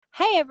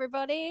Hey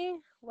everybody,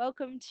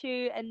 welcome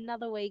to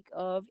another week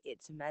of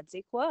It's a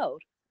Magic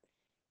World.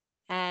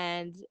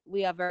 And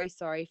we are very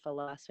sorry for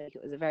last week.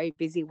 It was a very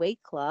busy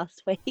week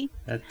last week.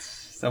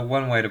 That's the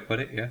one way to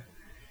put it, yeah.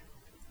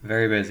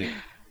 Very busy.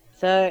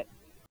 So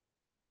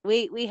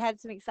we had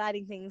some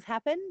exciting things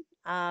happen.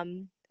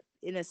 In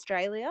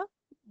Australia,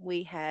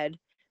 we had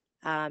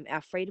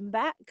our freedom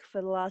back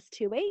for the last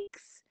 2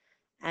 weeks.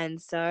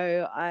 And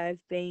so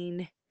I've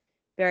been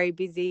very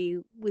busy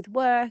with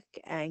work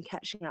and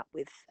catching up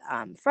with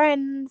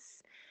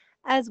friends,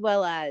 as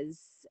well as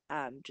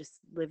just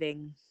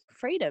living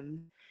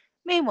freedom.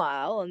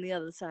 Meanwhile, on the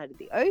other side of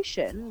the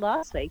ocean,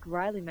 last week,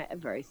 Riley met a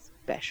very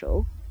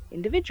special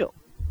individual.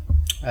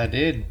 I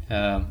did.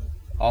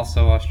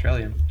 Also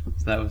Australian.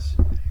 So that was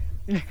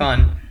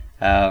fun.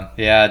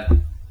 Yeah,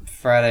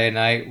 Friday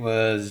night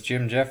was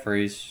Jim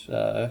Jeffries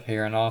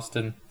here in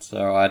Austin.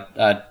 So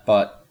I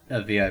bought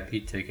a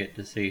VIP ticket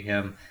to see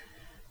him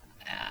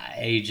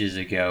ages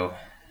ago.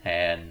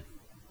 And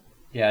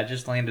yeah, I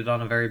just landed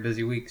on a very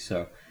busy week.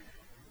 So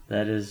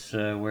that is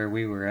where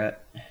we were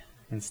at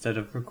instead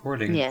of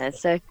recording. Yeah,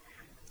 so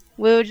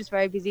we were just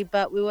very busy,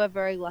 but we were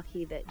very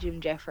lucky that Jim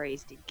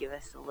Jeffries did give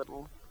us a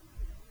little,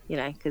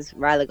 because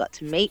Riley got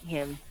to meet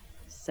him.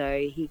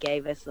 So he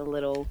gave us a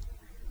little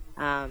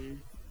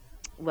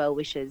well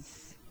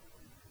wishes.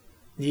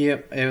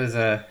 Yep, it was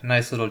a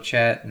nice little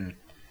chat, and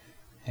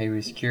he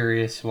was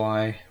curious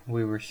why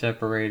we were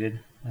separated.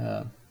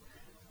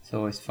 It's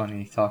always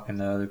funny talking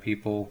to other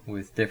people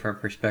with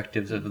different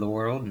perspectives of the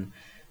world and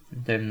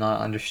them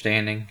not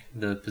understanding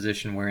the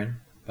position we're in.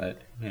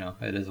 But,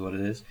 it is what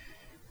it is.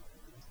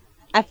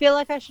 I feel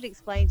like I should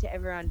explain to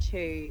everyone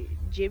too.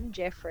 Jim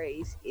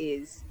Jeffries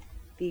is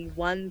the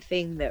one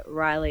thing that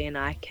Riley and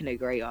I can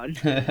agree on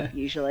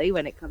usually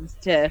when it comes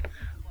to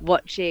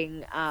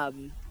watching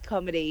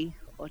comedy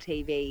or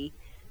TV.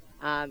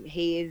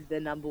 He is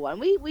the number one.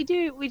 We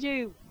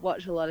do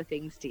watch a lot of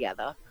things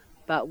together,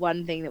 but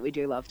one thing that we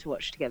do love to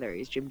watch together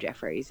is Jim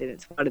Jeffries, and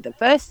it's one of the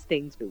first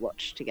things we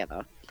watched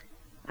together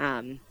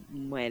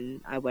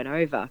when I went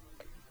over,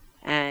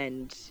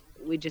 and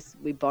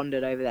we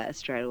bonded over that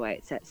straight away.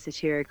 It's that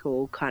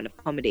satirical kind of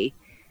comedy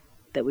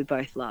that we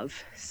both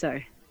love. So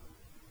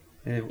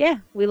It, yeah,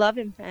 we love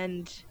him,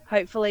 and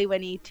hopefully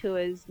when he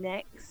tours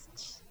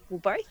next, we'll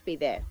both be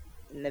there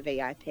in the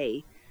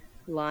VIP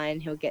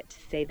line. He'll get to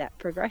see that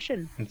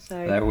progression.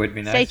 So that would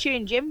be stay nice.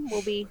 tuned, Jim.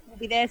 We'll be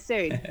there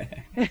soon.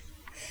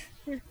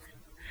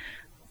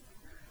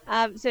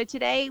 So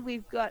today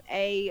we've got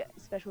a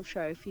special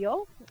show for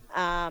y'all.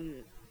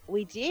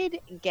 We did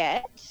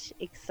get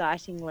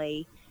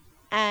excitingly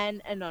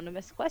an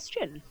anonymous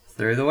question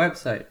Through the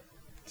website.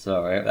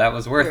 So that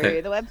was worth through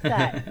it. the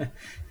website.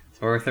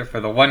 It's worth it for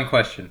the one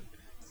question.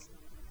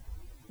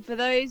 For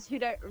those who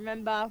don't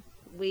remember,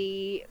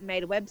 we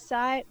made a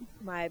website.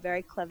 My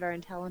very clever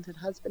and talented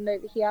husband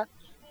over here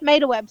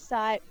made a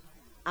website.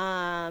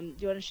 Do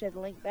you want to share the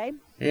link, babe?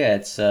 Yeah,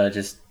 it's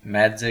just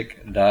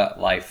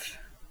madzik.life.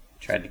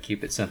 Tried to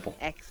keep it simple.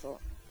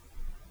 Excellent.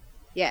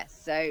 Yes,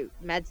 so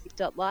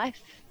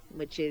magic.life,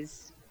 which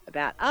is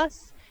about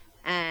us,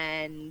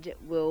 and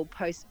we'll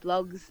post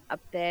blogs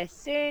up there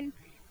soon.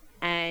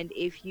 And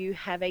if you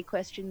have a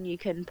question, you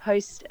can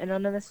post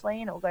anonymously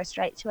and it'll go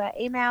straight to our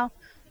email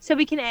so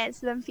we can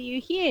answer them for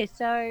you here.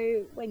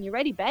 So when you're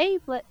ready,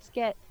 babe, let's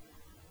get.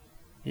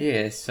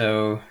 Yeah,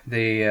 so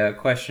the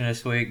question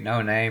this week,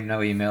 no name,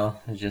 no email,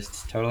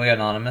 just totally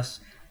anonymous.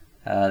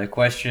 The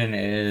question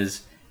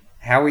is,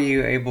 how were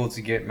you able to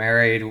get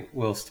married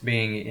whilst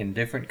being in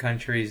different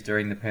countries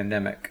during the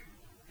pandemic?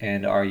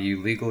 And are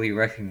you legally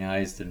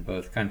recognized in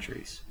both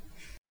countries?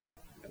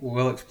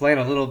 We'll explain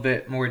a little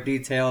bit more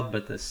detailed,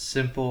 but the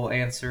simple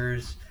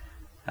answers,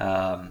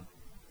 um,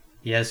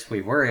 yes,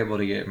 we were able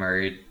to get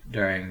married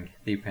during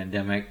the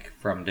pandemic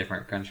from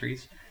different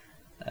countries.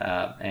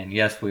 And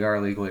yes, we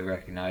are legally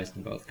recognized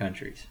in both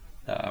countries.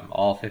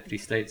 All 50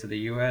 states of the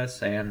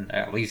U.S. and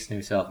at least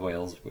New South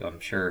Wales.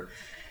 I'm sure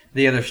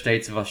the other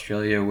states of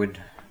Australia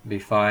would be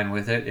fine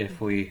with it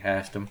if we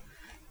asked them.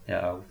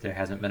 There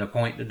hasn't been a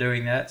point to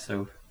doing that,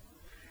 so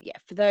Yeah,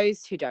 for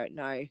those who don't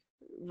know,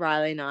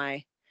 Riley and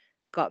I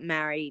got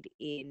married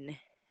in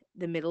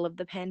the middle of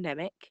the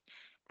pandemic.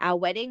 Our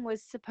wedding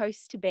was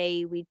supposed to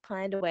be, we'd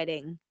planned a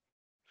wedding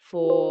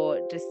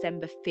for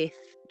December 5th,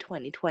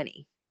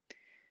 2020.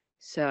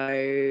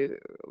 So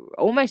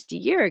almost a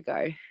year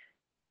ago.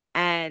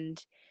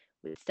 And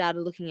we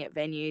started looking at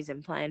venues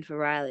and planned for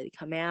Riley to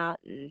come out,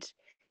 and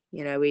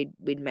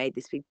we'd made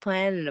this big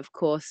plan, and of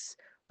course,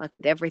 like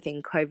with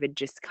everything, COVID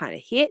just kind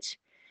of hit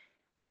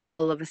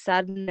all of a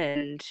sudden,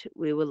 and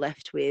we were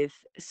left with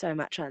so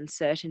much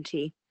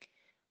uncertainty,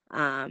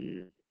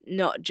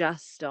 not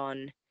just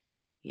on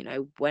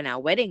when our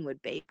wedding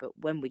would be, but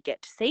when we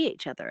get to see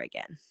each other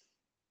again.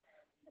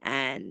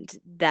 And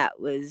that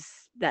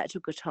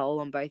took a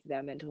toll on both of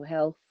our mental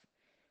health.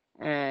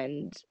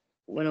 And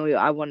when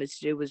I wanted to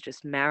do was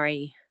just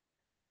marry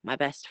my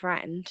best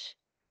friend,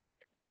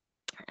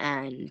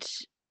 and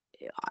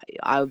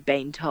I've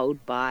been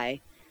told by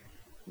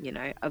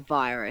a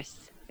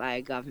virus, by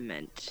a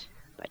government,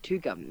 by two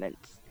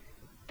governments,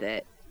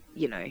 that,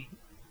 you know,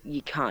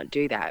 you can't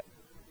do that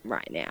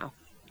right now.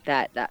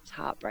 That's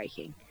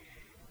heartbreaking.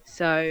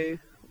 So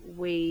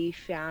we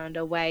found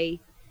a way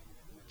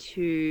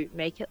to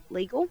make it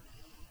legal,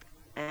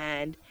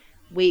 and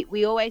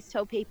we always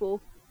tell people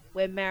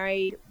we're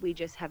married, we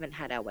just haven't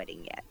had our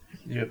wedding yet.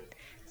 Yep.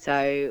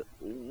 So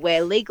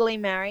we're legally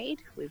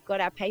married, we've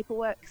got our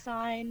paperwork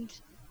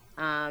signed,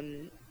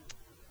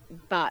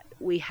 but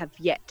we have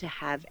yet to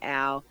have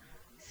our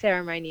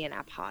ceremony and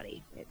our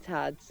party. It's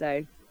hard,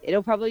 so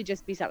it'll probably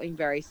just be something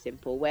very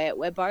simple.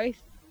 We're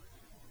both.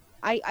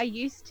 I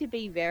used to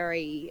be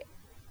very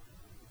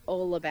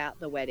all about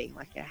the wedding,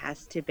 like it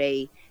has to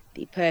be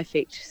the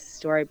perfect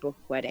storybook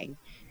wedding,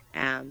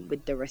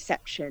 with the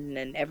reception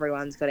and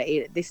everyone's got to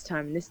eat at this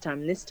time and this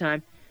time and this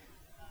time.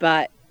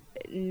 But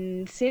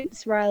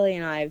since Riley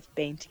and I have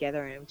been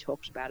together and we've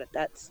talked about it,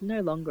 that's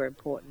no longer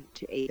important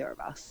to either of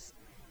us.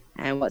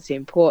 And what's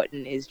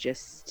important is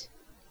just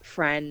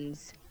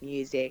friends,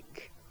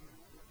 music,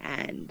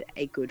 and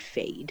a good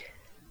feed.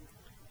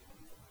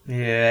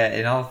 Yeah,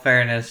 in all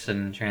fairness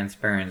and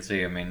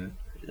transparency, I mean,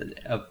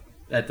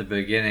 at the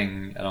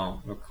beginning, I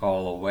don't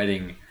recall a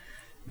wedding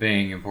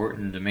being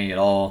important to me at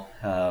all.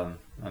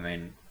 I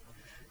mean,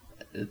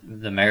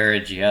 the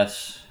marriage,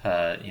 yes,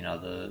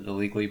 the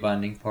legally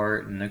binding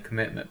part and the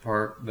commitment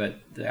part,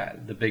 but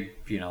the big,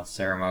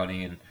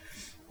 ceremony and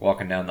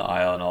walking down the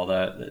aisle and all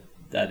that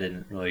I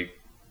didn't really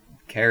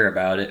care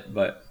about it.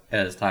 But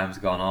as time's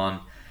gone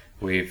on,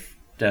 we've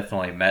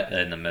definitely met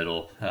in the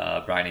middle.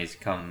 Bridie's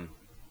come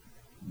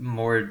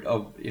more,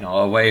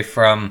 away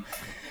from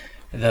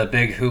the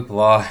big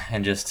hoopla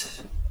and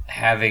just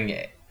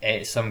having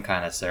some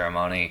kind of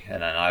ceremony,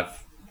 and then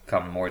I've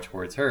come more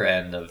towards her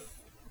end of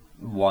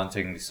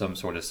wanting some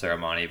sort of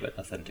ceremony, but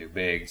nothing too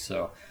big.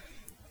 So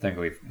I think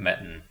we've met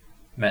in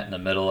the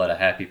middle at a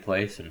happy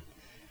place, and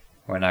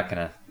we're not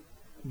gonna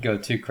go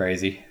too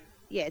crazy.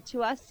 Yeah,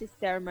 to us, this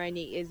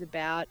ceremony is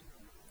about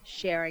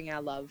sharing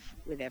our love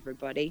with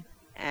everybody,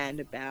 and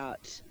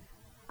about,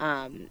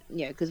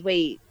 because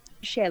we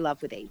share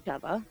love with each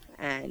other,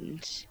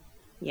 and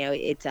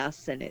it's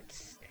us, and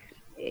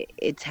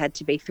it's had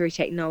to be through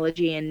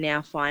technology, and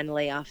now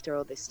finally, after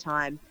all this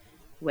time,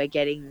 we're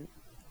getting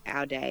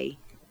our day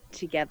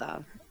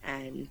together,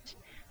 and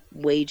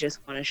we just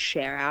want to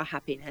share our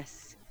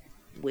happiness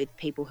with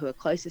people who are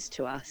closest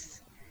to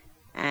us,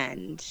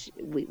 and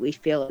we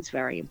feel it's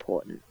very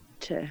important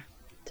to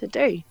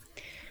do.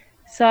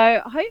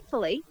 So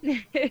hopefully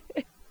it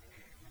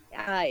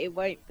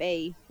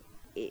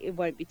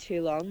won't be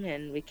too long,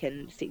 and we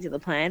can stick to the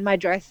plan. My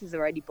dress is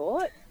already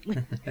bought.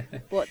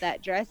 Bought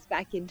that dress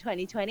back in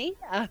 2020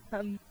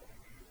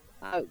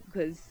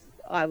 because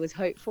I was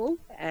hopeful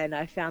and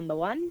I found the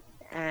one,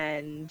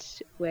 and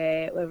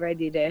we're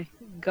ready to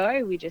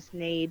go. We just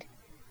need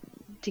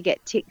to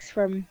get ticks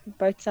from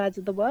both sides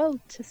of the world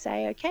to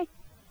say okay.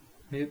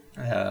 Yep.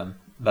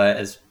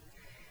 But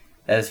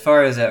as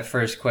far as that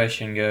first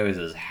question goes,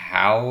 is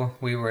how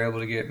we were able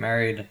to get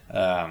married.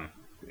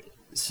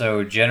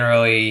 So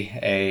generally,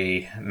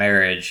 a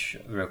marriage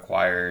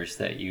requires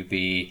that you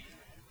be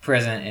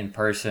present in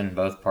person,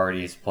 both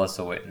parties, plus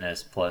a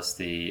witness, plus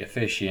the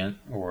officiant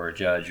or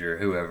judge or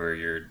whoever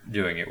you're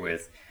doing it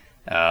with.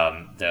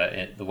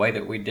 The way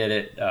that we did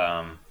it,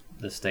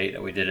 the state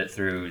that we did it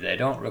through, they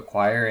don't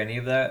require any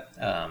of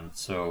that.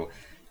 So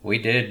we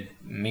did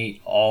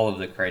meet all of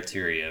the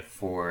criteria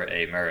for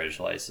a marriage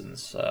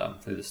license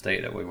through the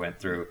state that we went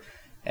through,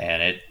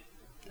 and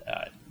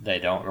they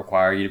don't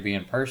require you to be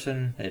in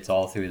person. It's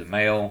all through the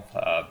mail,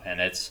 and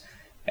it's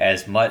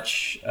as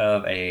much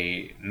of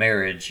a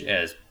marriage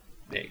as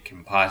it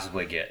can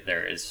possibly get.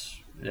 There is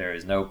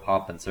no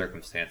pomp and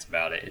circumstance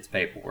about it. It's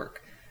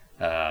paperwork,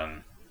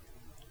 and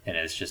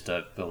it's just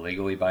a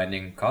legally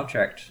binding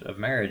contract of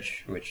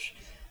marriage, which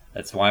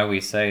that's why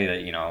we say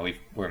that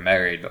we're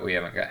married, but we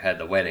haven't had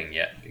the wedding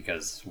yet,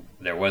 because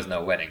there was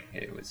no wedding.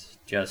 It was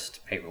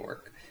just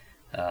paperwork.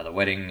 The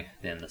wedding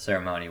and the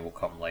ceremony will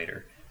come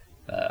later.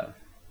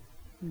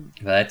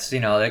 That's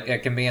that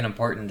can be an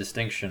important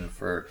distinction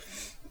for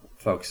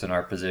folks in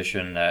our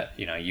position, that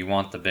you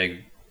want the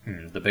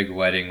big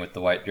wedding with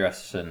the white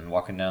dress and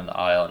walking down the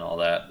aisle and all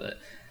that, but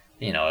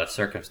if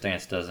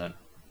circumstance doesn't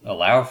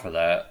allow for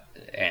that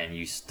and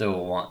you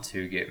still want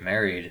to get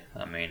married,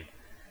 I mean,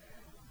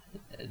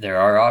 there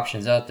are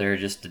options out there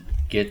just to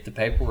get the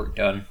paperwork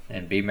done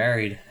and be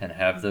married and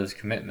have those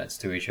commitments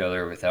to each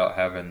other without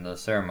having the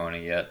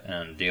ceremony yet,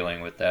 and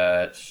dealing with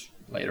that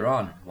later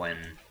on when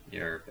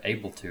you're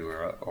able to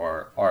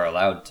or are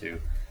allowed to.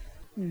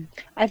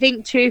 I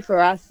think too, for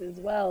us as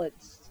well,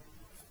 it's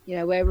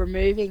we're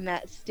removing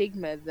that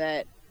stigma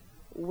that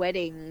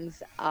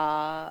weddings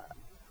are,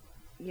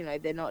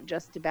 they're not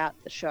just about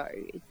the show.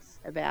 It's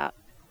about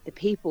the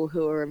people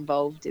who are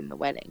involved in the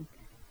wedding.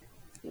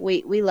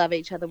 We love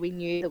each other. We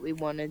knew that we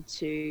wanted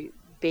to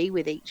be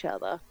with each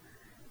other.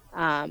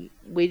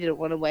 We didn't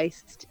want to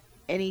waste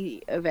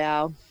any of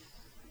our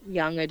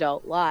young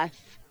adult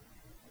life,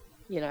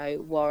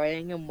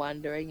 worrying and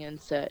wondering and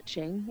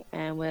searching.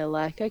 And we're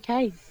like,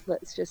 okay,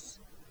 let's just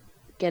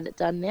get it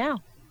done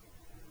now.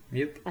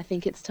 Yep. I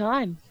think it's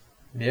time.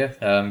 Yeah,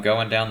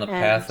 going down the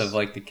path And of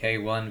like the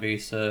K1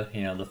 visa,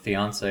 the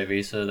fiance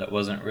visa, that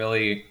wasn't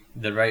really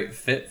the right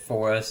fit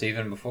for us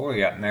even before we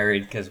got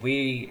married, because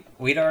we'd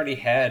already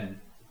had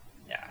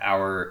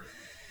our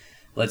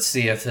let's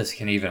see if this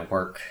can even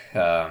work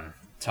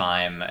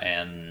time,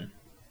 and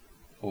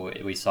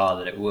we saw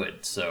that it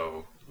would.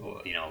 So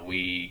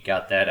we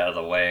got that out of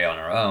the way on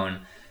our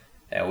own.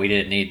 We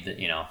didn't need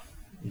the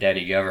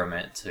daddy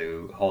government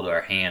to hold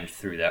our hand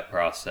through that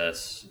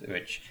process,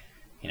 which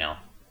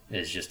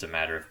is just a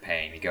matter of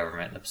paying the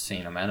government an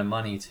obscene amount of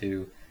money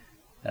to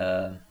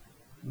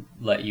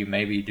let you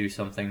maybe do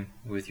something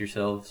with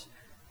yourselves.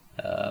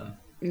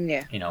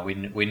 yeah.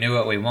 We knew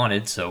what we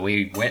wanted, so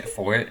we went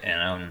for it,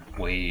 and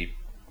we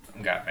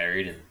got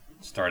married and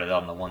started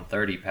on the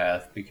 130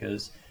 path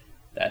because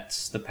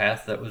that's the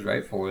path that was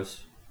right for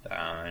us,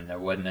 and there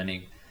wasn't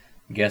any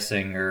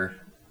guessing or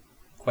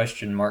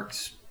question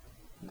marks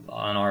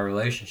on our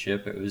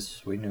relationship.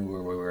 We knew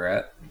where we were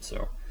at,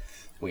 so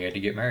we had to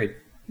get married.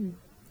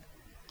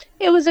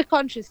 It was a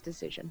conscious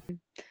decision.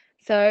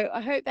 So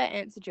I hope that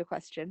answered your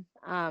question.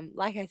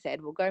 Like I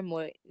said, we'll go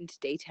more into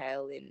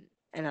detail in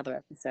another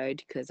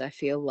episode because I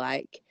feel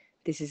like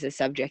this is a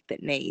subject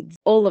that needs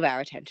all of our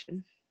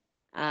attention.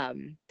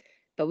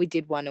 But we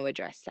did want to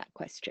address that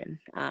question,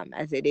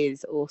 as it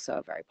is also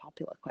a very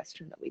popular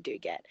question that we do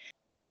get.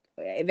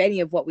 If any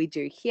of what we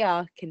do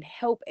here can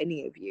help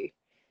any of you,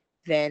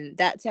 then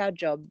that's our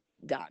job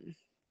done.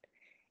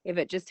 If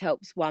it just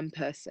helps one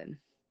person.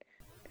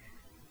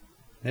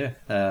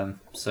 Yeah.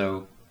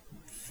 So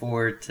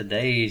for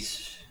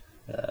today's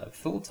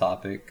full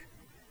topic,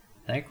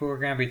 I think we're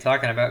going to be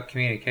talking about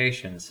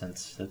communication,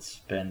 since it's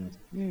been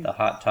the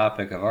hot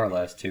topic of our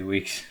last 2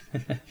 weeks.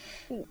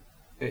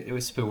 It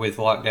was with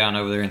lockdown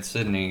over there in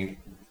Sydney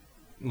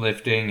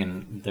lifting,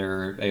 and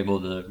they're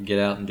able to get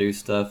out and do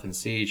stuff and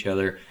see each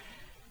other.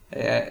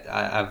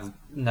 I've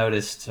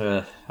noticed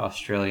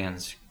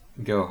Australians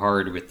go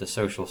hard with the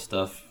social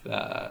stuff.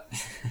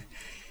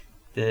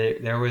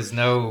 There was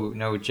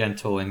no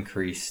gentle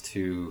increase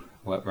to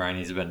what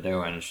Bryony's been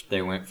doing.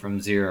 They went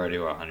from 0 to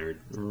 100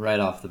 right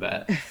off the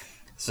bat.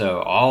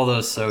 So all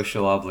those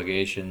social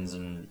obligations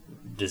and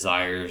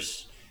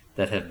desires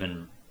that have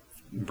been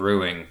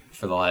brewing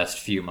for the last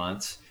few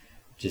months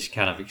just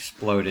kind of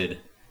exploded.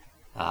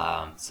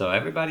 So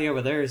everybody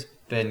over there has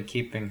been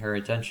keeping her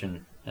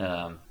attention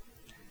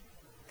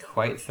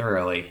quite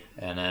thoroughly.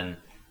 And then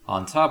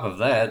on top of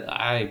that,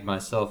 I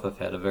myself have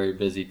had a very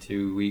busy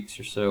 2 weeks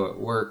or so at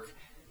work,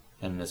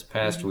 and this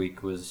past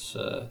week was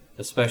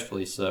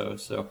especially so.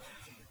 So,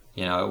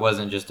 it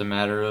wasn't just a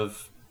matter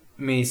of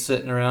me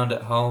sitting around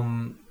at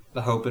home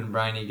hoping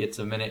Bryony gets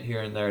a minute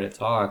here and there to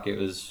talk. It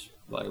was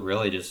like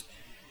really just,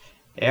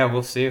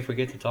 we'll see if we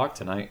get to talk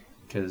tonight,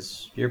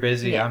 because you're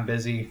busy, I'm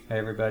busy,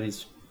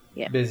 everybody's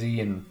busy,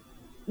 and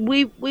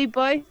we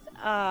both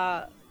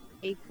are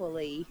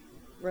equally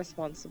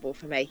responsible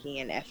for making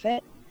an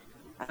effort.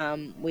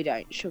 We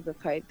don't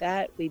sugarcoat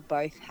that. We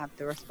both have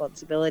the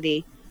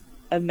responsibility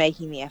of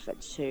making the effort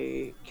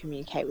to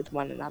communicate with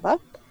one another.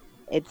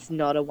 It's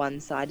not a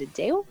one-sided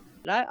deal.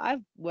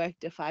 I've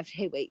worked a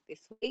 5-day week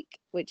this week,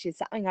 which is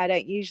something I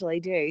don't usually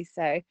do.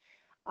 So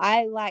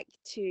I like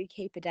to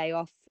keep a day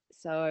off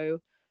so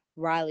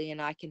Riley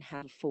and I can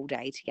have a full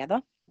day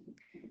together,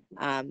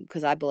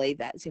 because I believe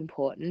that's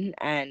important.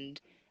 And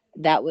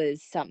that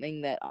was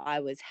something that I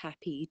was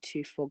happy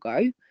to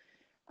forego.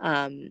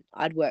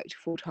 I'd worked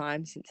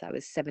full-time since I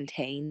was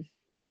 17.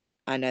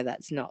 I know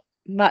that's not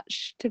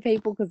much to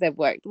people because they've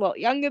worked a lot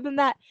younger than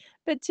that,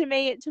 but to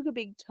me it took a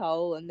big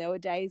toll, and there were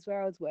days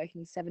where I was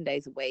working 7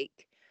 days a week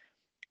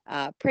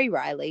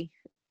pre-Riley,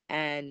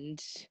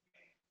 and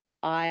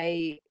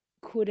I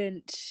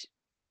couldn't,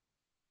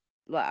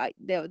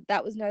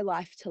 that was no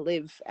life to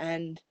live.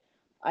 And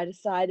I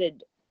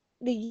decided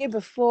the year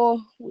before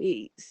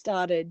we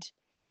started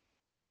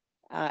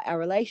our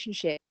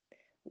relationship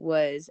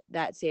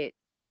that's it,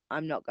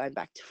 I'm not going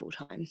back to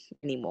full-time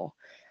anymore.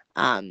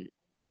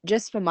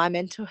 Just for my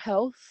mental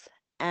health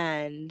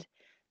and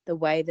the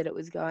way that it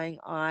was going,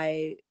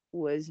 I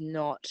was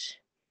not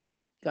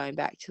going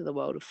back to the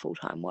world of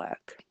full-time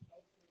work.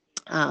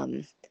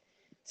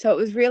 So it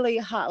was really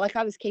hard. Like,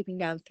 I was keeping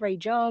down 3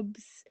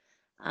 jobs.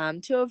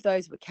 2 of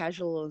those were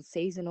casual or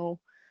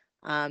seasonal,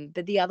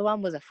 but the other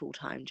one was a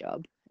full-time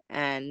job,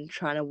 and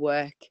trying to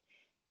work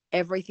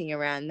everything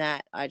around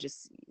that, I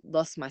just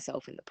lost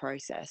myself in the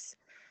process.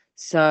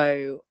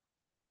 So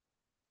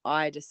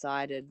I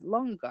decided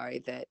long ago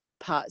that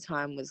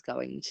part-time was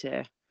going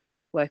to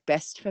work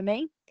best for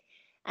me,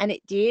 and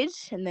it did.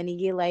 And then a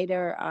year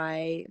later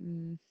I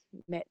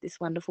met this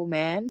wonderful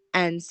man,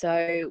 and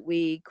so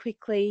we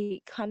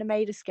quickly kind of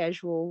made a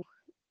schedule.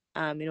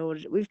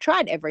 We've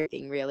tried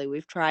everything really.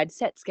 We've tried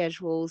set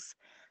schedules.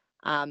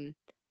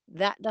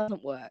 That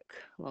doesn't work.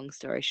 Long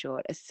story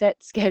short, a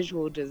set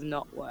schedule does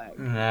not work.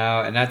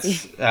 No, and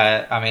that's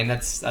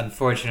that's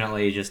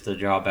unfortunately just a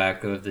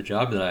drawback of the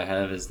job that I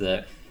have, is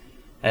that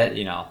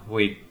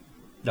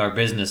our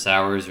business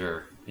hours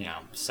are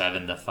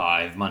 7 to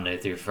 5 Monday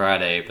through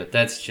Friday, but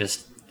that's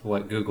just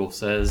what Google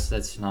says.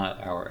 That's not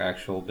our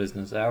actual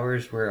business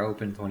hours. We're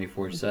open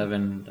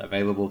 24/7,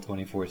 available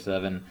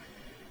 24/7.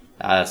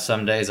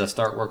 Some days I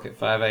start work at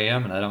 5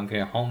 a.m. and I don't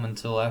get home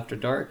until after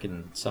dark,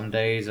 and some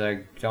days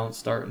I don't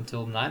start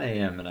until 9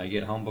 a.m. and I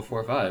get home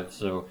before 5.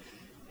 So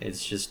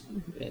it's just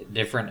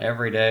different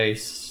every day.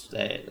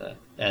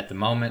 At the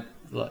moment,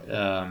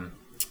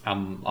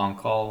 I'm on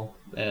call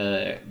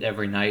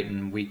every night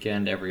and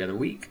weekend every other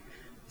week.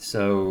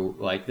 So,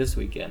 like this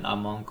weekend,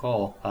 I'm on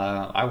call.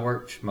 I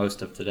worked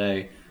most of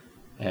today,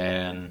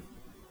 and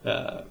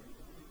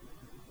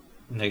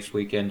next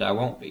weekend I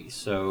won't be.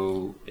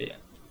 So, yeah,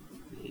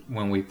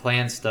 when we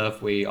plan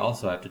stuff, we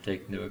also have to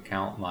take into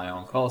account my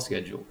on-call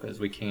schedule, because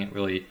we can't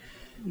really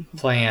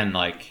plan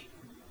like,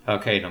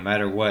 okay, no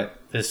matter what,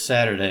 this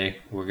Saturday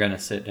we're gonna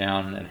sit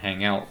down and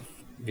hang out,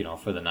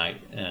 for the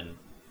night. And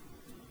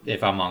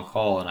if I'm on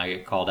call and I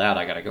get called out,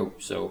 I gotta go.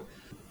 So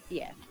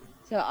yeah.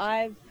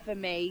 So for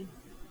me,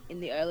 in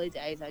the early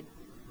days,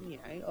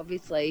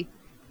 obviously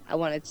I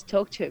wanted to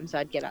talk to him, so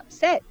I'd get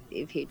upset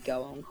if he'd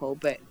go on call.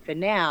 But for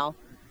now,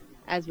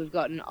 as we've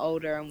gotten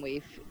older and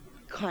we've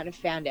kind of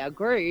found our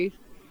groove,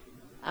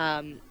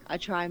 I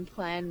try and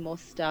plan more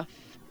stuff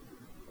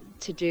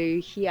to do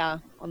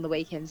here on the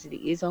weekends that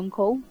he is on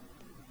call.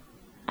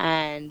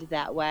 And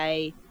that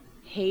way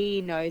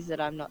he knows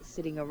that I'm not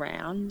sitting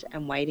around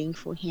and waiting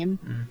for him.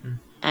 Mm-hmm.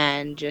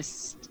 And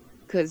just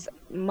because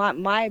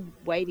my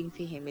waiting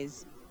for him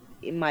is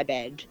in my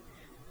bed,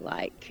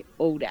 like,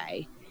 all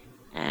day,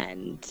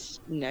 and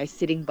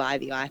sitting by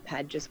the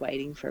iPad just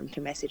waiting for him to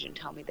message and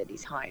tell me that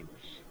he's home.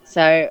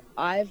 So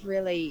I've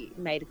really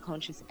made a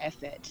conscious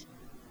effort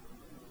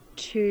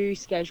to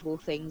schedule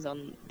things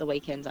on the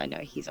weekends. I know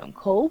he's on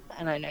call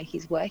and I know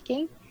he's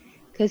working,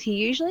 because he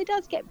usually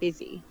does get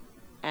busy,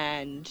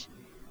 and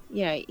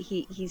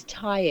he's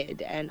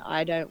tired, and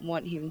I don't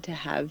want him to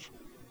have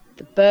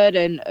the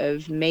burden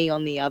of me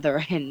on the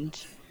other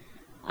end.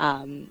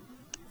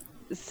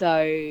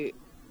 So,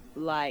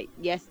 like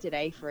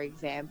yesterday, for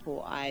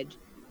example, I'd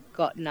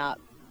gotten up,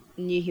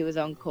 knew he was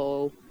on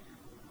call,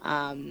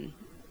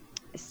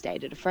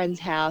 stayed at a friend's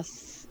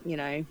house.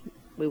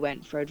 We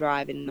went for a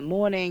drive in the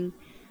morning,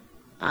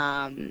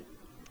 and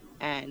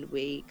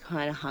we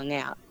kind of hung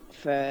out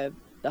for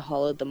the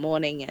whole of the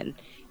morning. And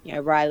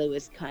Riley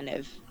was kind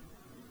of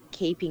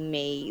keeping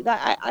me,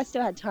 like, I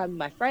still had time with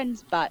my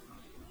friends, but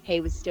he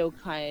was still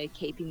kind of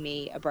keeping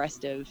me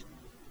abreast of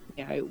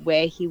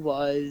where he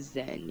was,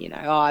 and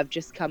I've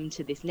just come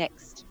to this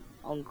next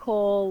on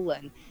call,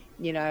 and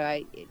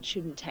it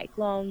shouldn't take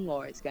long,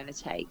 or it's going to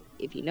take,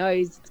 if he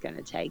knows, it's going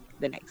to take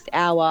the next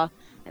hour,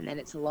 and then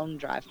it's a long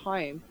drive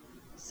home.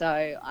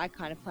 So I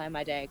kind of plan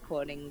my day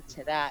according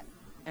to that.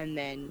 And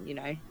then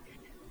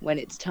when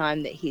it's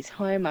time that he's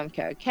home, I'm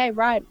okay,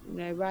 right,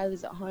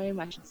 Riley's at home,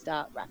 I should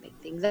start wrapping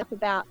things up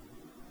about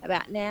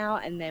now.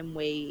 And then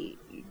we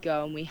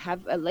go and we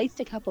have at least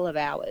a couple of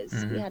hours.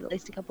 Mm-hmm. We had at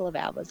least a couple of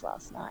hours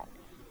last night,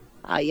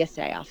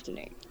 yesterday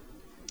afternoon.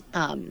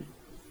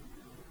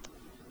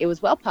 It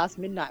was well past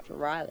midnight for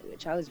Riley,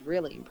 which I was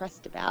really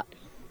impressed about.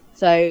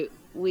 So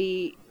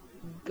we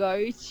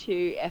go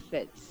to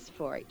efforts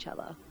for each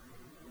other,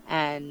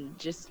 and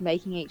just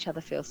making each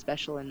other feel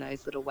special in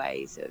those little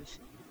ways of,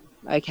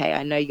 okay,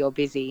 I know you're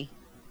busy,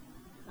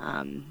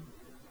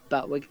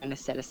 but we're going to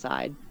set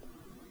aside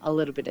a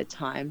little bit of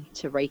time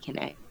to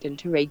reconnect and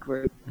to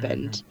regroup. Mm-hmm.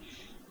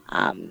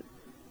 And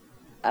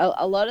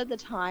a lot of the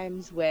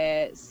times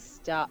we're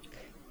stuck,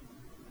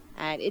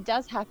 and it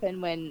does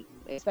happen when,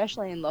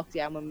 especially in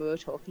lockdown, when we were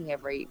talking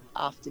every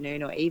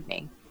afternoon or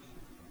evening,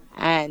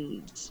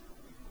 and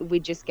we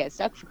just get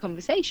stuck for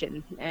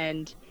conversation.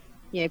 And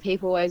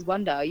people always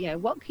wonder,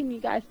 what can you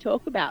guys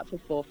talk about for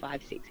 4,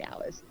 5, 6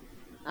 hours?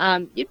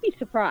 You'd be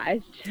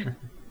surprised.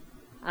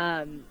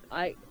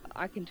 I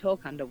can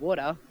talk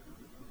underwater.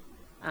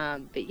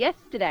 But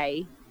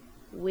yesterday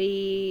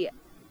we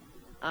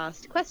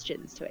asked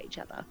questions to each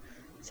other.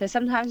 So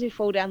sometimes we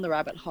fall down the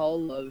rabbit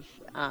hole of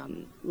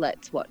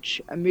let's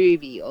watch a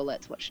movie, or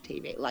let's watch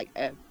TV, like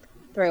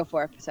 3 or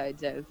 4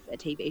 episodes of a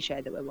TV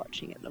show that we're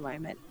watching at the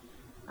moment.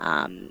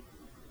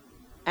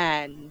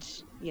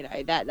 And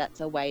that's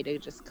a way to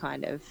just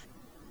kind of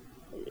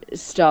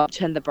stop,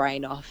 turn the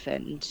brain off,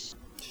 and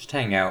just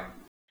hang out.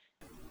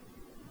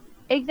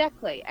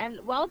 Exactly. And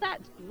while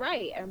that's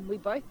great, and we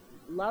both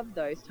love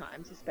those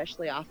times,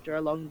 especially after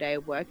a long day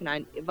of work,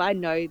 and if I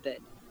know that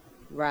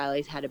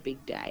Riley's had a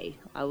big day,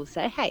 I will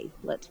say, hey,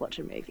 let's watch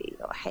a movie,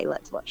 or hey,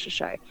 let's watch a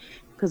show,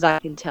 because I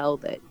can tell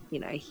that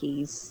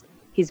his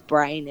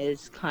brain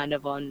is kind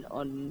of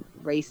on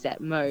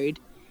reset mode,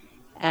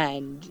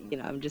 and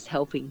I'm just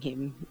helping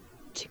him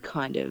to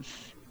kind of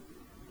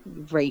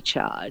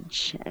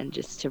recharge and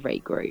just to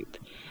regroup,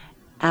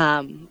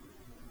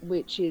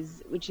 which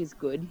is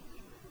good.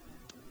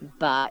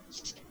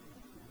 But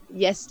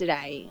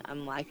yesterday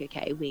I'm like,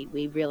 okay,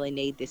 we really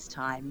need this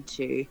time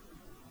to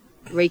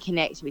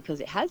reconnect,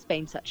 because it has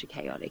been such a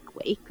chaotic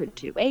week or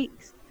 2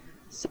 weeks.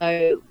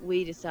 So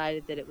we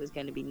decided that it was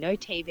going to be no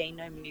TV,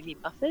 no movie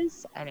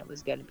buffers, and it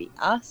was going to be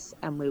us,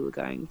 and we were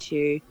going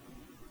to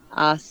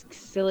ask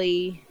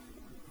silly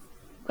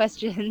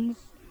questions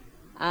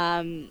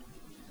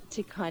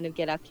to kind of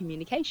get our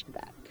communication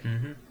back.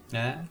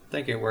 Yeah, I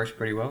think it works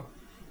pretty well.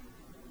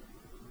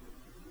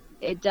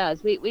 It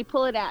does. We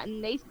pull it out,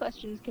 and these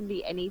questions can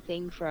be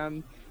anything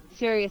from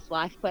serious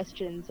life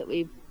questions that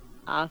we've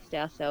asked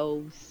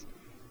ourselves,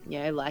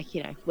 like,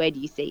 where do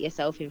you see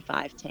yourself in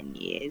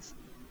 5-10 years?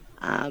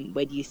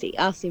 Where do you see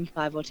us in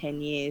 5 or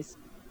 10 years?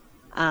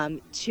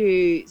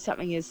 To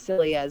something as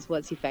silly as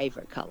what's your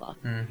favorite color?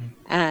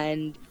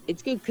 And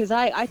it's good because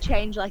I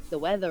change like the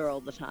weather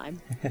all the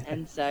time,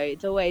 and so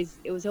it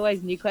was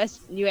always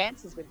new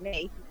answers with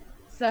me.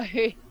 So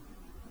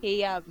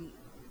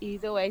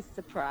he's always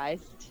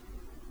surprised,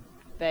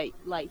 but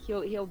like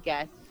he'll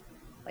guess,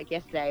 like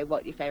yesterday,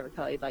 what your favorite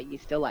color is. Like, you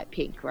still like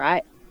pink,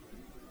 right?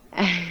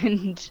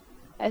 And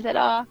I said,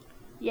 oh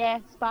yeah,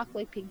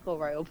 sparkly pink or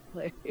royal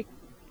blue,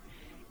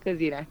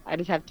 because I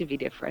just have to be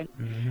different.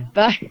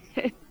 But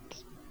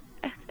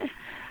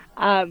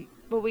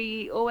but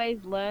we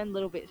always learn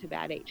little bits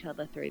about each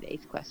other through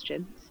these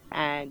questions,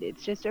 and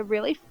it's just a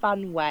really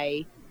fun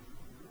way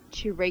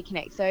to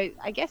reconnect. So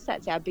I guess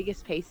that's our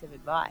biggest piece of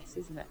advice,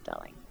 isn't it,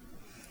 darling?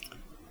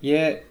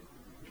 Yeah,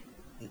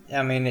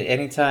 I mean,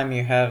 anytime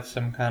you have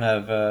some kind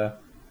of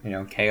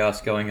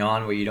chaos going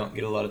on where you don't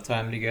get a lot of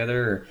time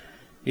together, or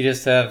you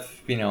just have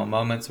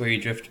moments where you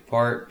drift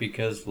apart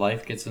because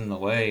life gets in the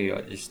way,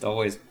 just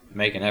always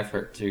make an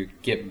effort to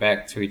get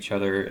back to each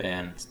other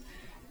and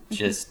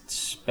just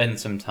spend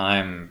some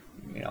time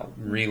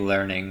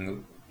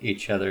relearning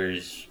each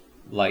other's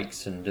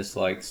likes and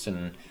dislikes,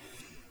 and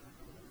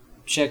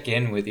check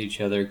in with each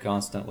other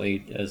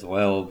constantly as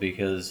well,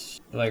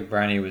 because like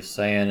Bryony was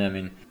saying, I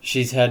mean,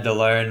 she's had to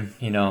learn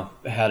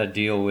how to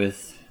deal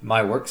with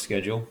my work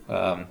schedule,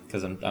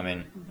 because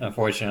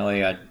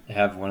unfortunately I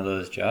have one of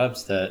those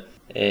jobs that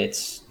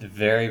it's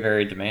very,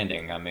 very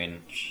demanding. I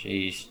mean,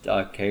 she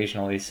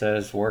occasionally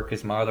says work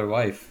is my other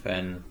life,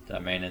 and I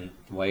mean, in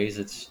ways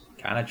it's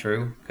kind of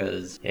true,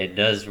 because it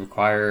does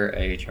require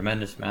a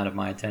tremendous amount of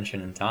my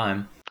attention and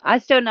time. I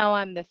still know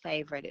I'm the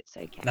favorite. It's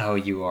okay. No,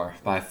 you are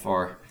by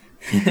far.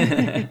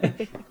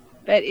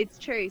 But it's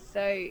true.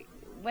 So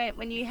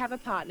when you have a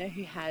partner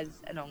who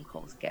has an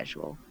on-call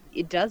schedule,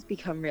 it does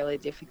become really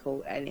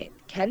difficult, and it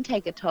can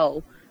take a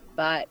toll.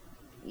 But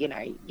you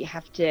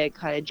have to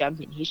kind of jump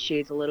in his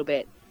shoes a little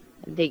bit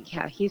and think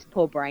how his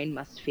poor brain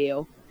must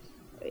feel.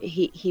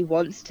 He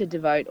wants to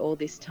devote all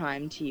this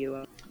time to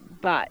you,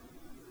 but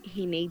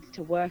he needs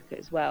to work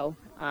as well.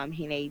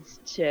 He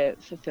needs to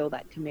fulfill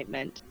that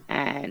commitment,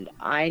 and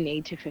I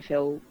need to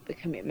fulfill the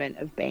commitment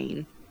of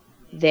being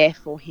there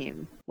for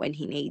him when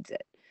he needs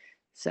it.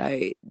 So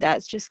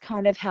that's just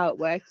kind of how it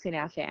works in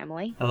our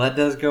family. Well, that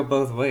does go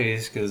both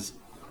ways, because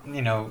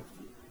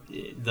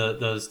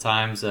those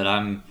times that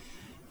I'm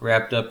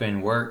wrapped up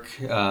in work,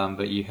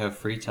 but you have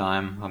free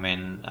time, I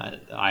mean,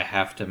 I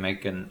have to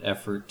make an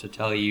effort to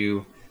tell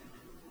you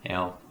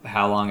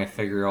how long I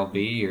figure I'll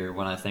be, or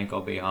when I think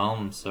I'll be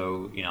home.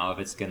 So if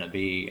it's gonna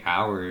be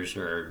hours,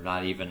 or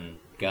not even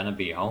gonna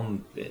be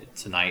home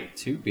tonight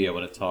to be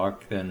able to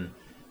talk, then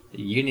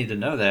you need to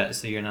know that,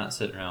 so you're not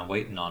sitting around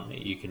waiting on me.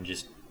 You can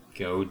just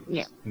go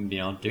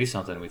do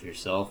something with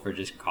yourself, or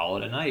just call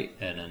it a night,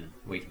 and then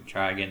we can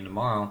try again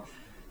tomorrow.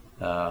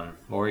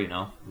 Or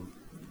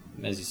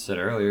as you said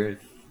earlier,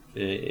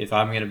 if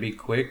I'm going to be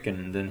quick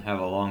and then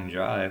have a long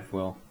drive,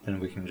 well, then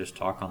we can just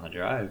talk on the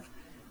drive.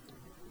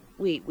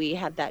 We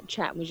have that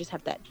chat, and we just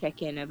have that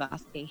check-in of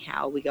asking,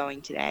 how are we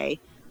going today?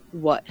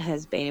 What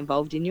has been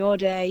involved in your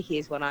day?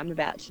 Here's what I'm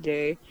about to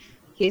do.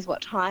 Here's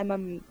what time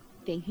I'm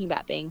thinking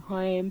about being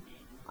home.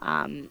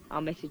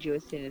 I'll message you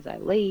as soon as I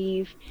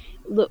leave.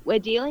 Look,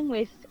 at the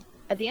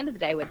end of the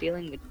day, we're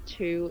dealing with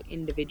two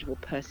individual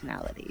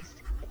personalities.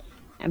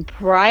 And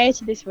prior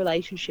to this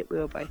relationship, we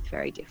were both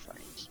very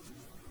different.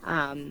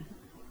 I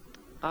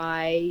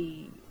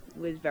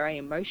was very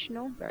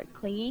emotional, very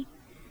clingy,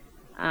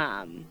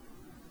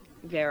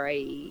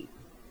 very,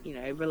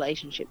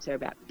 relationships are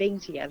about being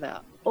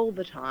together all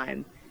the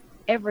time,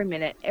 every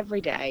minute,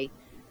 every day.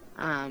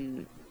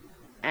 And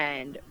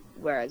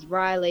whereas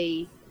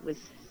Riley was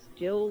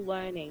still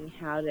learning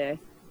how to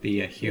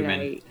be a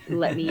human,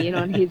 let me in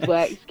on his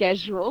work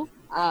schedule.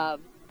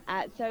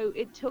 So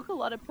it took a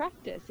lot of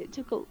practice. It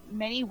took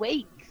many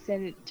weeks,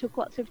 and it took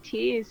lots of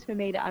tears for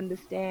me to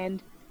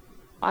understand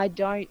I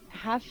don't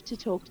have to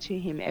talk to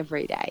him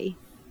every day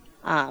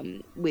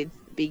with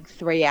big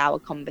 3-hour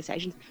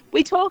conversations.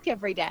 We talk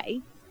every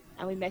day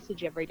and we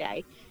message every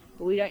day,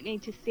 but we don't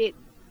need to sit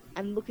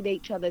and look at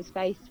each other's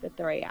face for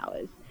 3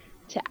 hours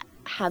to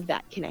have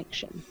that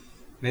connection.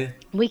 Yeah.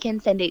 We can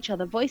send each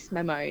other voice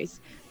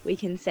memos. We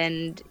can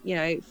send,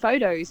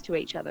 photos to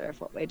each other of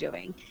what we're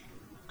doing.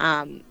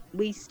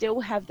 We still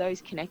have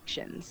those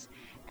connections,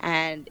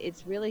 and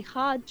it's really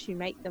hard to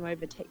make them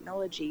over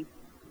technology,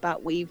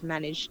 but we've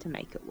managed to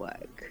make it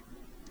work.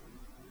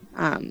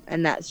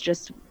 And that's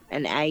just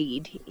an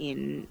aid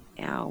in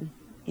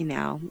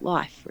our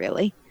life,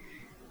 really.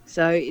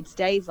 So it's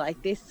days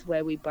like this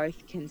where we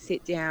both can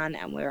sit down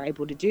and we're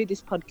able to do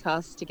this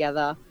podcast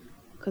together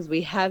because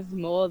we have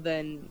more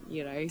than,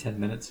 10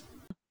 minutes.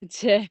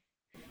 to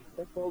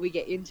before we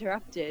get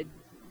interrupted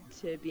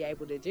to be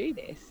able to do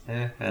this.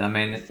 Yeah, and I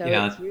mean, So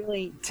it's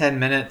really 10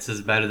 minutes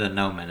is better than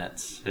no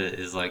minutes. It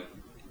is like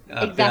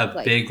a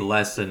exactly big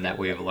lesson that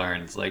we've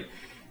learned. It's like,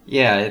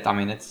 yeah,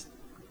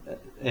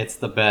 it's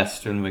the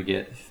best when we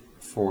get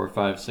 4,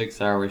 5,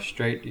 6 hours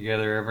straight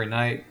together every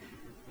night.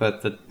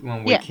 But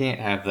when we can't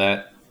have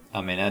that,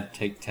 I mean, I'd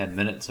take 10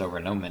 minutes over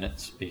no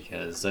minutes,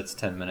 because that's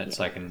 10 minutes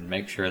I can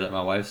make sure that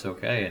my wife's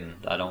okay and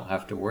I don't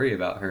have to worry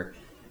about her.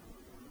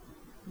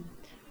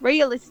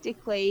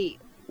 Realistically,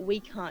 we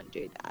can't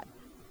do that.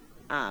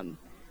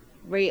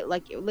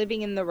 Like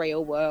living in the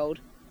real world,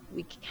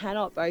 we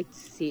cannot both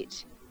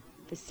sit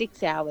for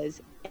 6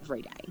 hours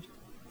every day.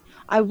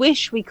 I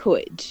wish we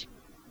could,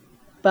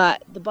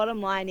 but the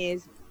bottom line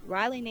is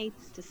Riley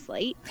needs to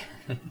sleep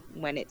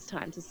when it's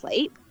time to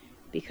sleep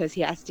because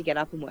he has to get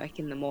up and work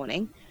in the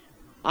morning.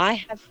 I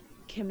have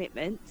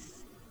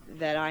commitments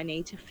that I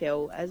need to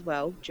fill as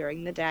well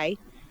during the day,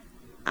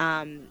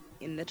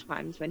 in the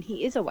times when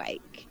he is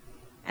awake,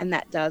 and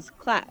that does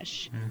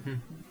clash. Mm-hmm.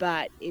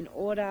 But in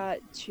order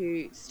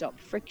to stop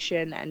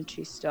friction and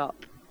to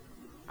stop,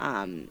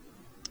 I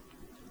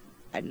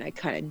don't know,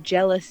 kind of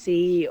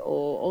jealousy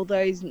or all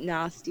those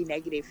nasty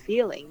negative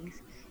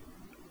feelings,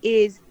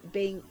 is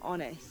being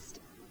honest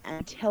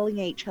and telling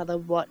each other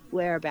what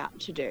we're about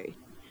to do.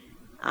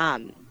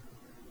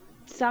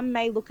 Some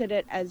may look at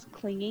it as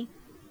clingy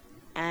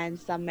and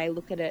some may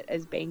look at it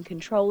as being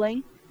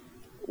controlling.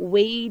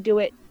 We do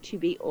it to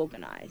be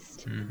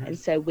organized. Mm-hmm. And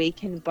so we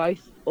can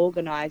both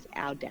organize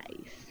our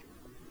days.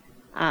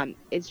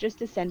 It's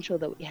just essential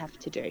that we have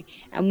to do.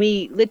 And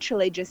we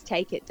literally just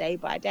take it day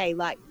by day.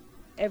 Like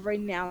every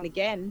now and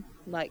again,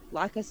 like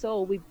us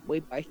all, we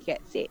both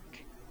get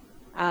sick.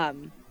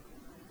 And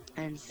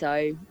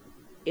so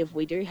if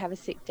we do have a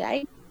sick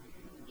day,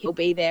 he'll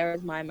be there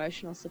as my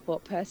emotional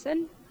support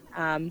person.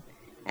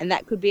 And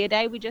that could be a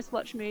day we just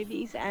watch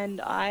movies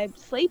and I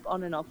sleep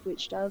on and off,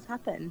 which does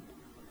happen.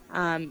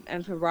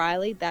 And for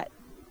Riley, that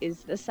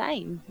is the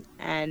same.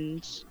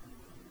 And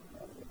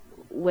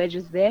we're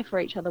just there for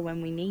each other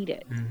when we need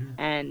it, mm-hmm.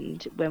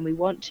 and when we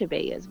want to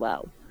be as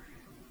well.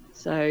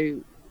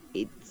 So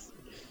is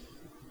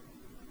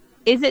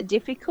it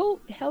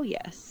difficult? Hell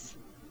yes.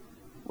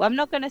 Well, I'm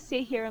not going to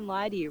sit here and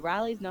lie to you.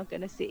 Riley's not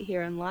going to sit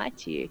here and lie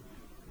to you.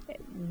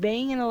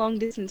 Being in a long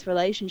distance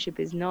relationship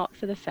is not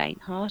for the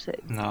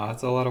faint-hearted. No,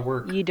 it's a lot of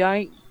work.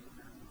 It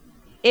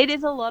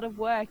is a lot of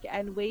work,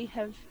 and we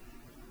have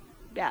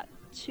about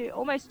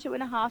almost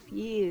 2.5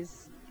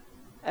 years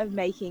of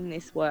making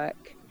this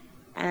work.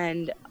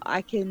 And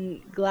I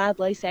can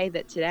gladly say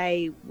that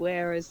today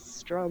we're as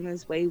strong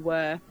as we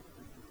were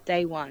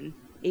day one,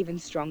 even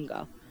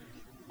stronger.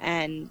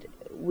 And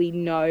we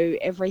know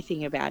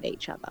everything about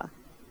each other.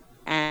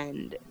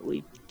 And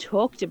we've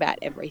talked about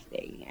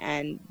everything.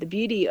 And the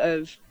beauty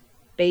of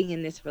being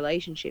in this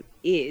relationship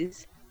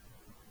is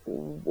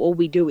all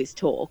we do is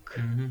talk.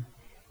 Mm-hmm.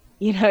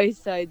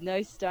 So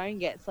no stone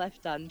gets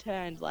left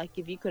unturned. Like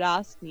if you could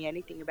ask me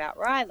anything about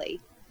Riley,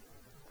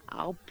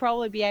 I'll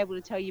probably be able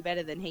to tell you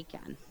better than he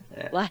can.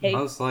 Yeah,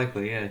 most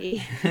likely, yeah.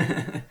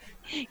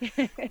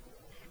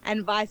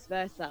 And vice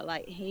versa.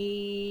 Like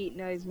he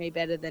knows me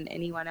better than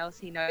anyone else.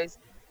 He knows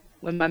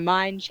when my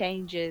mind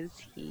changes.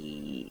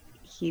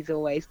 He's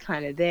always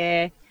kind of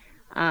there.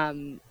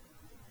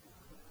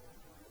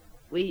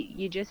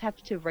 You just have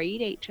to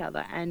read each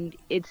other, and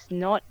it's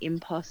not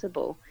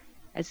impossible,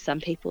 as some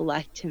people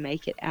like to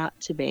make it out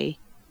to be.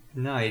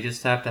 No, you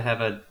just have to have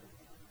a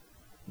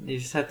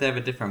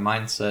different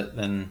mindset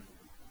than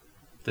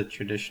the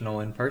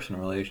traditional in-person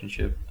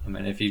relationship. I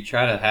mean, if you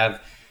try to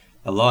have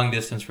a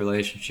long-distance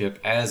relationship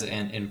as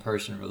an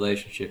in-person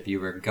relationship,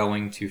 you are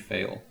going to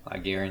fail. I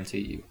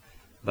guarantee you.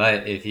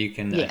 But if you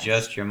can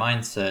adjust your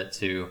mindset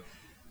to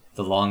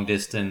the long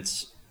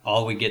distance,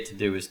 all we get to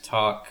do is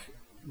talk.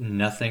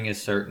 Nothing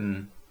is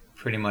certain.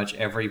 Pretty much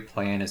every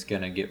plan is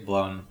going to get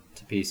blown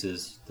to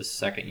pieces the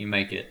second you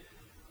make it.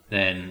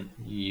 Then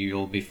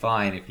you'll be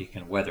fine if you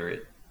can weather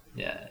it.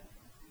 Yeah,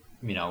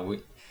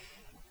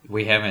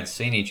 we haven't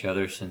seen each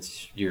other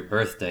since your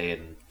birthday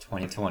in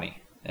 2020,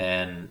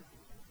 and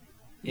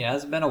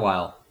it's been a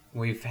while.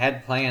 We've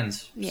had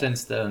plans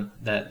since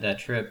that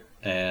trip,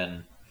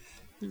 and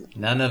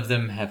none of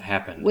them have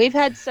happened. We've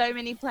had so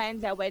many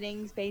plans. Our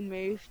wedding's been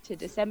moved to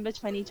December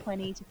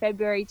 2020 to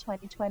February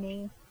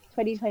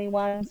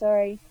 2021,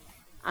 sorry.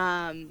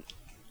 I'm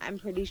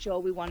pretty sure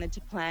we wanted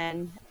to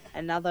plan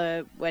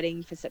another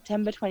wedding for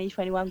September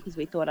 2021 because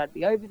we thought I'd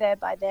be over there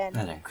by then.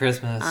 And then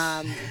Christmas.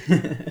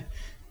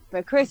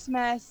 For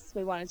Christmas,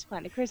 we wanted to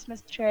plan a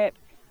Christmas trip.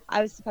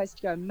 I was supposed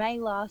to go in May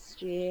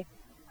last year.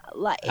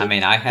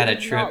 I had a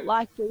trip.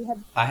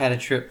 I had a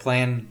trip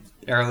planned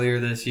earlier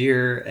this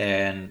year,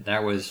 and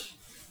that was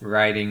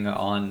riding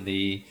on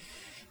the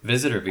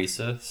visitor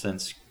visa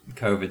since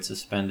COVID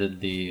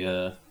suspended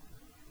the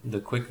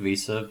quick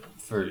visa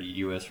for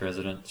U.S.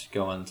 residents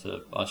going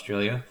to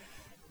Australia.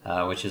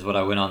 which is what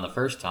I went on the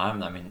first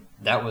time. I mean,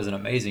 that was an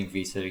amazing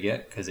visa to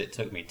get because it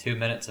took me 2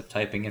 minutes of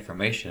typing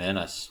information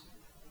in.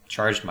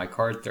 Charged my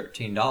card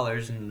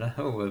 $13 and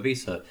a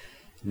visa.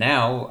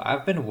 Now,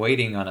 I've been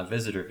waiting on a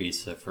visitor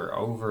visa for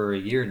over a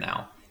year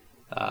now.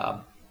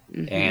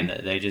 And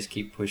they just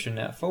keep pushing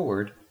that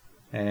forward.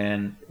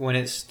 And when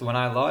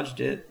I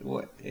lodged it,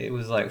 it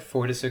was like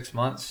 4 to 6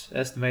 months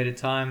estimated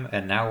time,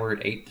 and now we're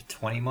at 8 to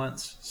 20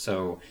 months.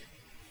 So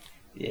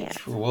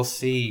we'll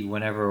see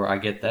whenever I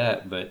get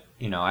that. But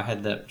I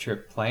had that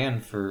trip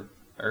planned for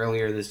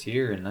earlier this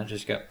year, and that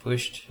just got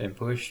pushed and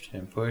pushed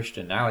and pushed,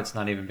 and now it's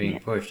not even being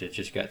pushed. It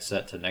just got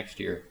set to next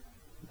year.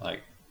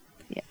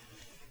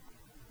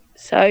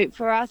 So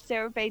for us,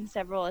 there have been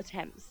several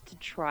attempts to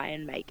try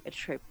and make a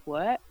trip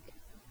work.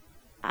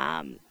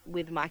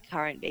 With my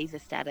current visa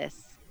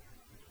status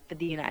for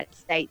the United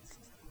States,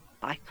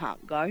 I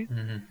can't go.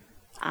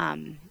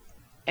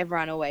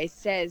 Everyone always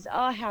says,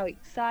 "Oh, how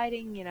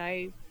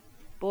exciting!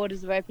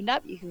 Borders have opened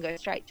up. You can go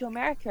straight to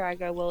America." I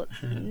go, "Well,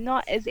 it's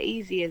not as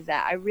easy as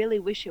that. I really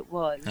wish it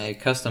was." Hey,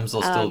 customs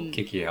will still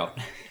kick you out.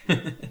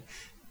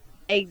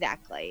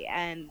 Exactly,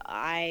 and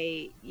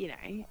I'm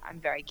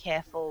very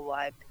careful.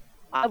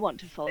 I want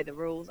to follow the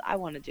rules. I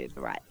want to do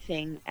the right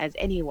thing, as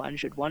anyone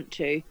should want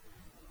to.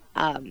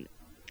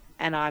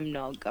 And I'm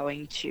not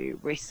going to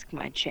risk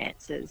my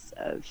chances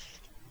of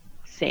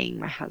seeing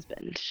my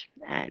husband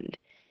and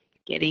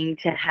getting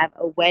to have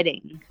a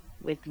wedding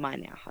with my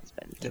now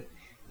husband.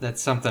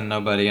 That's something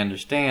nobody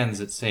understands,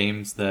 it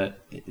seems, that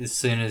as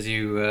soon as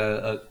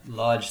you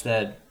lodge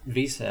that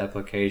visa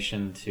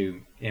application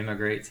to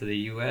immigrate to the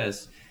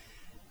U.S.,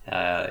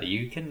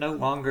 you can no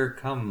longer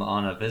come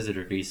on a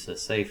visitor visa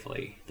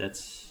safely.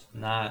 That's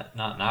not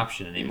an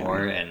option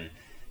anymore, and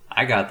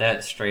I got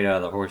that straight out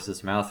of the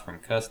horse's mouth from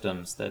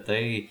customs, that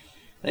they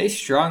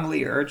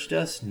strongly urged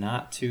us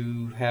not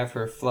to have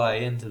her fly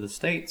into the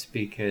States,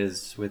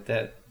 because with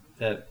that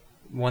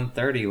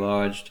 130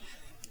 lodged,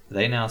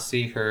 they now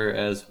see her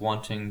as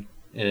wanting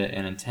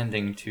and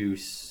intending to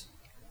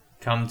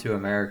come to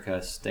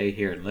America, stay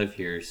here, and live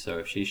here. So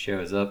if she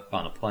shows up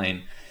on a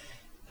plane,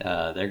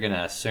 they're going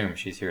to assume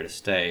she's here to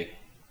stay,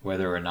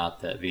 whether or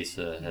not that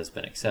visa has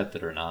been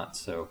accepted or not.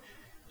 So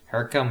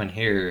her coming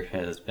here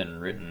has been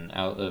written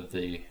out of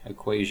the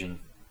equation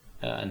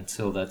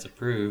until that's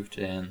approved.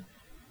 And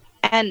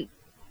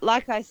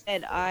like I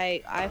said,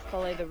 I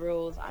follow the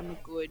rules. I'm a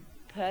good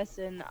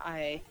person.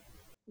 I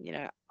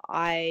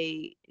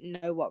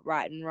know what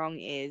right and wrong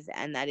is,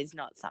 and that is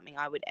not something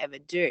I would ever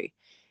do.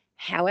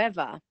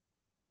 However,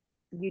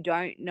 you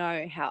don't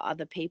know how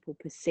other people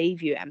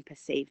perceive you and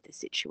perceive the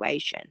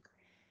situation.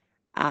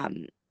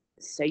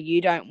 So you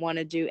don't want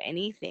to do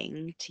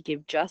anything to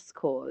give just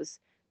cause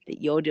that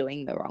you're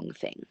doing the wrong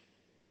thing.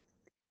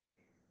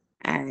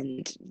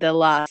 And the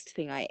last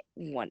thing I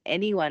want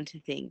anyone to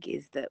think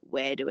is that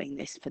we're doing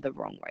this for the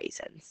wrong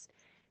reasons,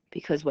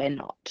 because we're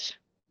not.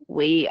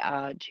 We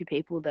are two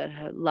people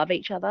that love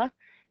each other,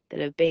 that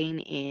have been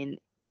in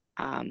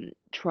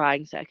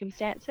trying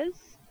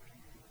circumstances.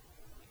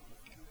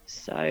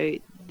 So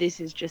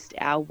this is just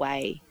our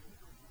way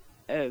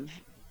of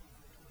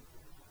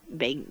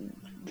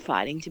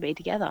fighting to be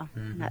together.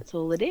 And that's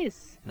all it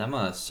is. I'm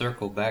gonna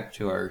circle back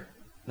to our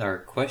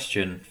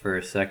question for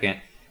a second.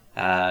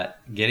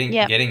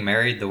 Getting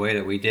married the way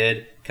that we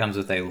did comes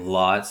with a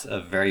lot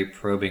of very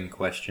probing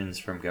questions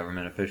from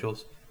government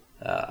officials.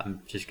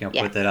 I'm just gonna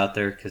put that out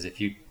there, because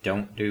if you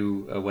don't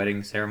do a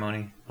wedding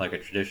ceremony like a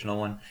traditional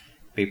one,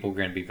 people are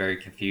gonna be very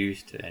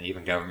confused, and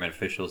even government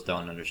officials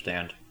don't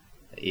understand,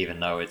 even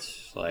though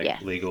it's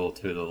legal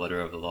to the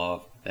letter of the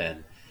law.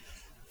 And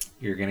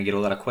you're going to get a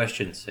lot of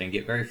questions and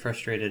get very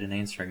frustrated in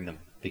answering them,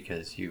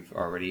 because you've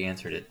already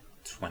answered it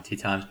 20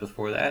 times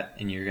before that,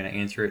 and you're going to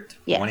answer it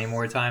 20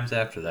 more times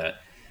after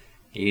that.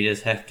 You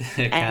just have to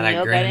kind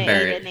of grin and bear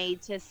it. And you're going to either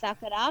need to suck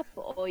it up,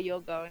 or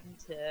you're going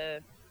to...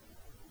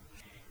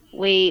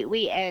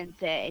 We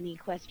answer any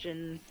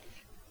questions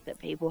that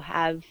people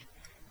have.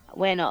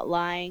 We're not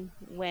lying.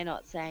 We're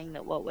not saying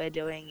that what we're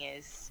doing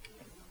is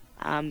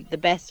the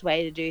best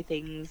way to do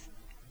things,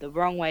 the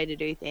wrong way to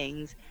do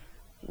things.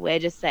 We're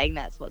just saying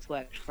that's what's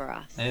worked for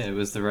us. Yeah, it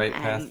was the right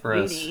path for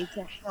us. You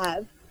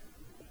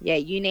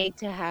need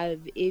to have,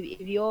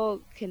 if you're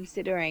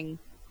considering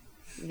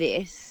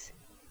this,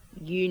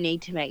 you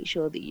need to make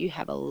sure that you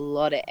have a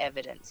lot of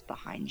evidence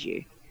behind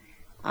you.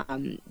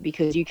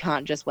 Because you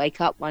can't just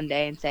wake up one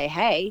day and say,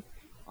 "Hey,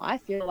 I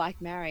feel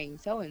like marrying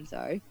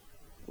so-and-so.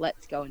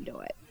 Let's go and do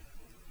it."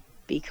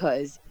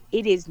 Because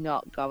it is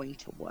not going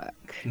to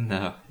work.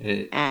 No,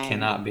 it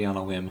cannot be on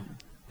a whim.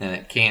 And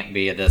it can't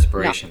be a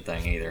desperation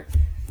thing either.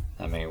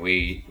 I mean,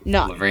 we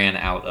ran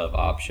out of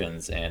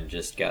options and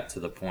just got to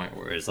the point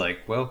where it's like,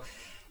 well,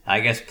 I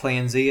guess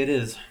plan Z it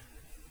is.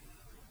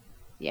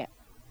 Yeah.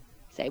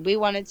 So we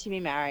wanted to be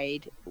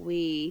married.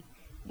 We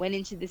went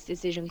into this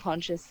decision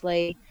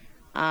consciously.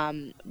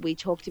 We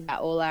talked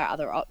about all our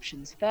other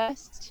options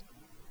first.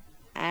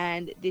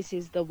 And this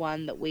is the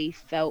one that we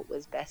felt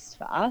was best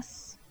for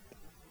us.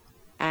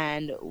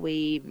 And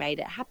we made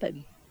it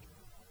happen.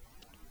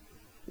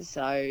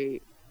 So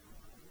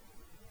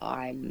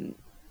I'm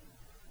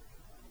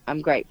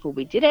grateful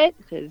we did it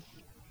because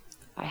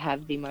I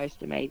have the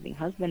most amazing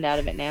husband out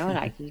of it now, and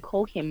I can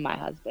call him my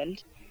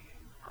husband,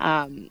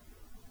 and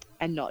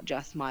not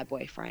just my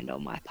boyfriend or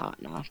my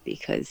partner,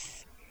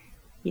 because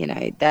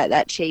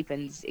that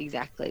cheapens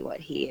exactly what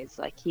he is.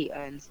 Like, he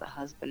earns the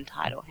husband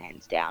title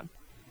hands down,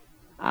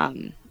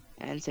 and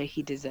so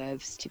he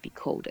deserves to be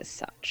called as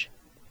such.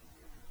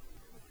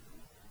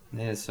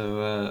 Yeah,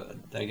 so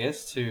I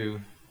guess to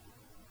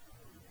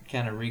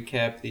kind of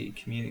recap the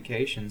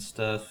communication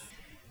stuff,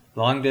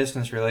 long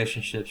distance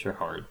relationships are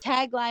hard.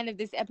 Tagline of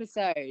this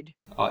episode.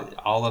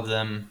 All of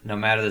them, no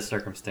matter the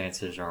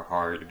circumstances, are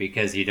hard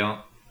because you don't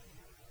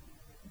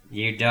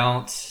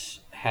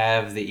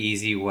have the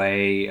easy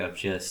way of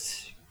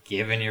just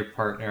giving your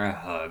partner a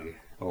hug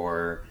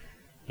or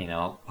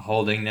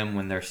holding them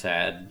when they're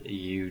sad.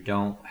 You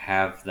don't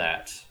have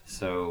that.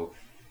 So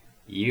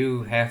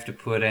you have to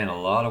put in a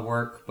lot of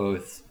work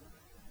both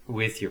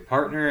with your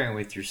partner and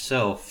with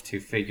yourself to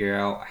figure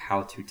out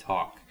how to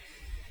talk.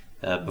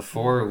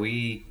 Before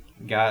we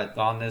got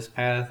on this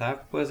path,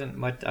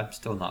 I'm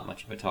still not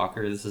much of a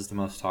talker. This is the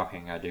most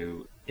talking I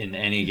do in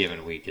any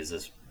given week is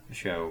this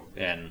show.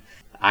 And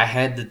I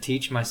had to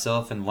teach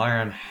myself and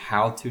learn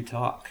how to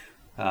talk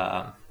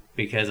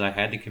because I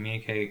had to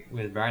communicate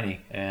with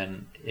Bryony.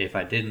 And if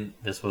I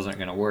didn't, this wasn't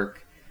going to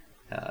work.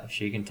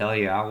 She can tell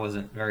you I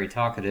wasn't very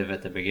talkative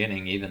at the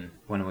beginning. Even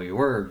when we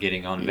were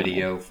getting on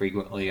video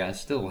frequently, I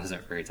still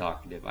wasn't very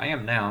talkative. I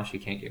am now. She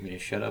can't get me to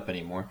shut up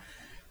anymore.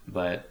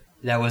 But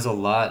that was a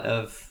lot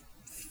of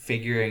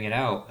figuring it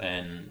out.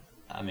 And,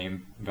 I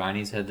mean,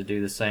 Bryony's had to do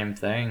the same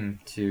thing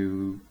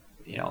to,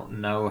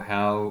 know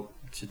how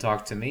to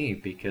talk to me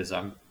because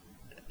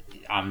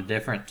I'm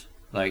different.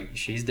 Like,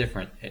 she's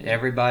different.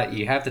 Everybody,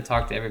 you have to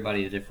talk to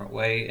everybody a different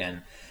way.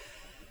 And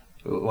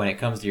when it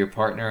comes to your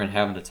partner and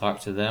having to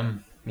talk to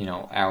them,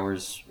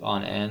 hours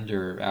on end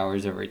or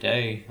hours every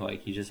day,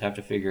 like, you just have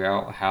to figure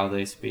out how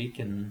they speak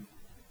and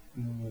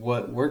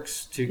what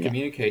works to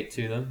communicate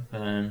to them.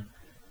 And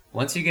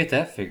once you get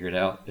that figured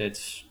out,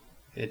 it's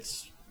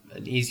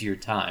an easier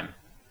time.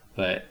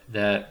 But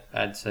that,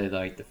 I'd say,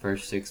 like, the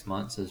first 6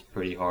 months is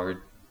pretty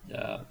hard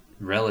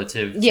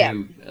relative to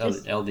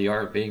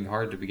LDR being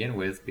hard to begin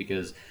with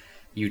because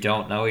you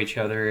don't know each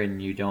other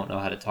and you don't know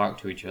how to talk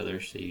to each other,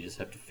 so you just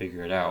have to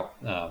figure it out.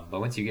 But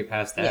once you get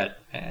past that,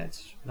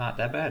 it's not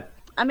that bad.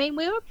 I mean,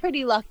 we were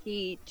pretty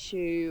lucky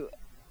to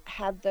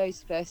have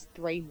those first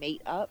 3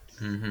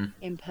 meetups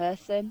in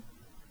person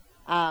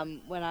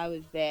when I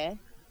was there.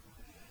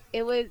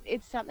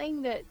 It's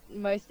something that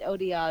most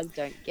LDRs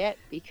don't get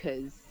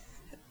because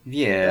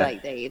they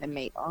either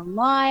meet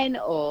online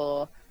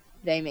or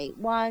they meet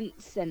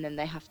once and then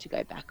they have to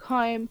go back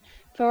home.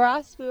 For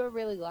us, we were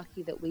really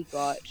lucky that we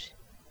got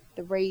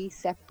 3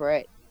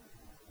 separate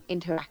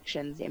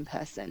interactions in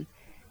person,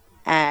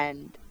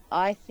 and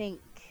I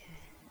think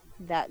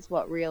that's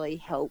what really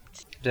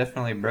helped.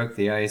 Definitely broke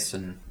the ice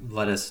and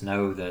let us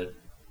know that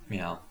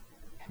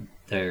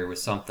there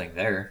was something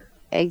there.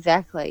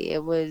 Exactly.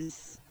 It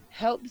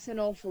helps an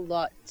awful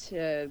lot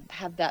to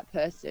have that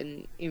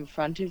person in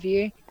front of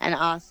you and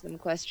ask them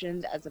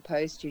questions as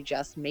opposed to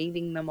just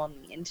meeting them on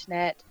the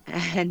internet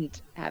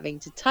and having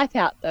to type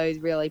out those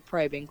really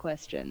probing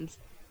questions.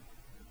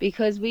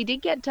 Because we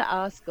did get to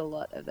ask a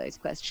lot of those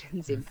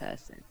questions in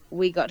person.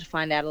 We got to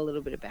find out a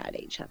little bit about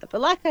each other. But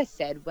like I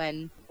said,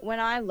 when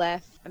I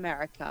left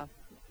America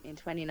in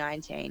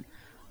 2019,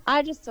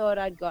 I just thought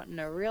I'd gotten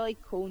a really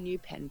cool new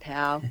pen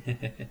pal.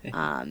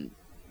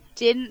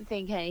 Didn't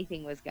think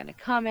anything was going to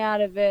come out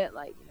of it.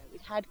 Like,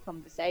 we'd had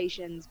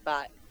conversations,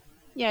 but,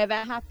 if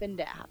it happened,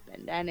 it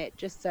happened. And it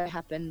just so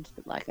happened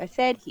that, like I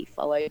said, he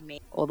followed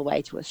me all the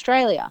way to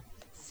Australia.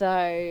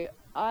 So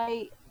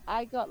I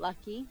got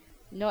lucky.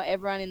 Not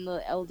everyone in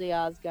the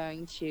LDR is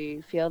going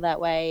to feel that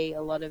way.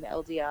 A lot of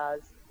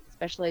LDRs,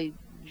 especially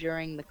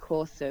during the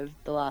course of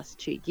the last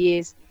 2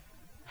 years,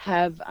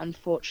 have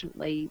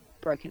unfortunately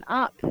broken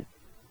up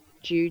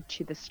due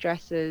to the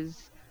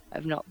stresses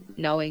of not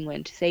knowing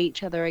when to see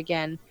each other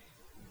again.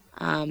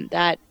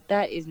 That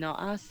is not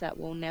us. That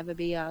will never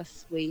be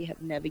us. We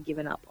have never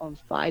given up on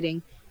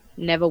fighting.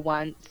 Never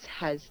once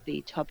has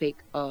the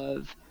topic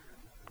of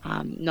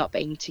not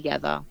being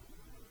together,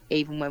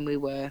 even when we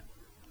were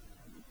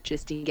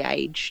just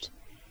engaged,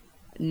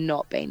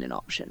 not been an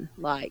option.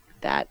 Like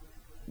that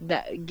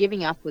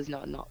giving up was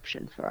not an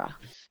option for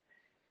us.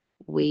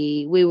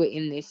 We were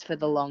in this for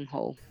the long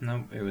haul.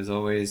 No, it was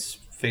always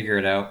figure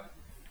it out.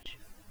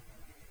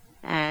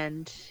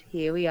 And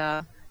here we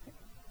are,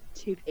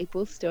 2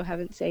 people still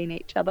haven't seen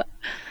each other.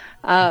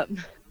 But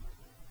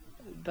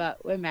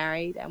we're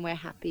married and we're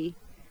happy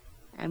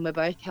and we're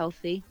both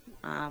healthy,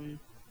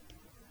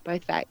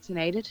 both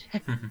vaccinated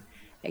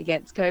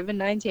against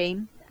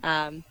COVID-19.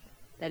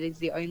 That is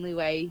the only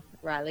way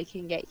Riley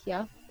can get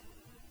here.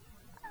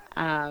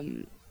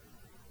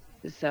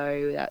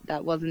 So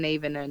that wasn't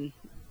even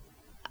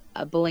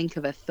a blink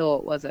of a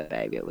thought, was it,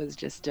 babe? It was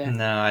just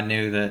no, I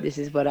knew that this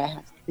is what I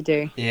have to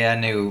do. Yeah, I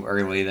knew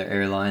early the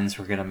airlines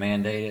were going to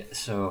mandate it,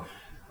 so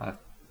I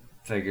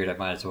figured I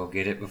might as well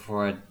get it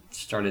before I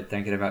started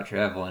thinking about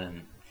traveling,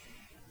 and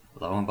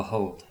lo and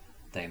behold,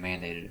 they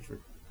mandated it for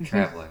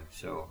traveling.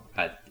 So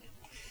I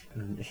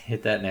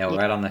hit that nail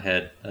right on the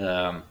head.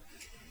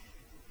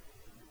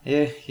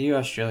 Yeah, you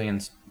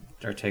Australians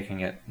are taking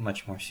it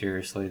much more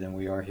seriously than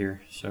we are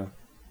here. So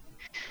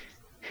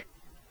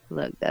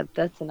Look,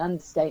 that's an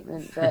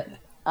understatement, but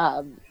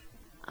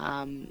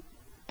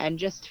and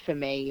just for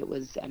me, it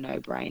was a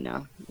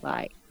no-brainer.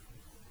 Like,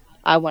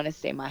 I want to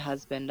see my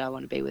husband. I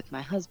want to be with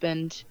my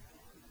husband.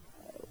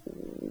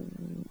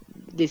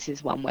 This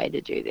is one way to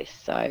do this.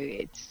 So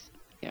it's,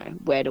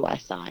 where do I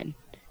sign?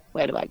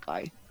 Where do I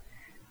go?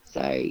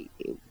 So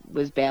it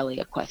was barely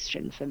a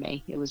question for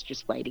me. It was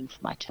just waiting for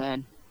my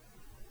turn.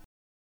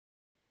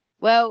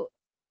 Well,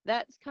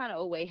 that's kind of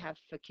all we have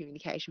for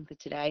communication for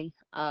today.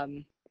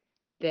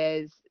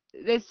 There's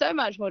so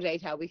much more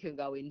detail we can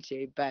go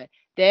into, but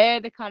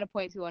they're the kind of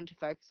points we wanted to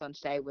focus on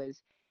today,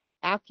 was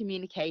our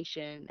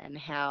communication and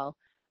how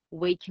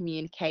we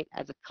communicate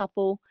as a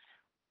couple,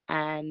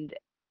 and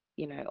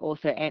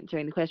also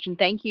answering the question.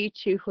 Thank you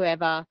to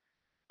whoever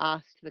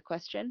asked the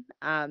question.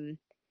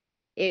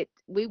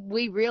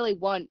 We really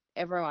want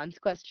everyone's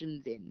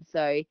questions in.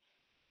 So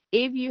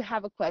if you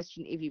have a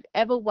question, if you've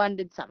ever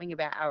wondered something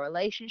about our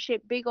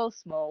relationship, big or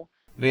small.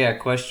 But yeah,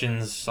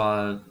 questions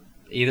on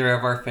either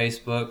of our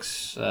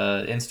Facebooks,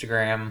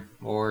 Instagram,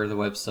 or the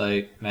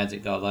website,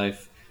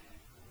 magic.life.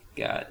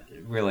 Got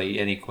really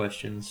any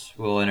questions.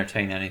 We'll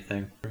entertain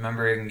anything.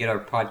 Remember, you can get our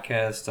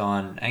podcast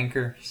on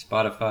Anchor,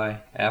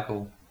 Spotify,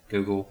 Apple,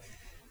 Google.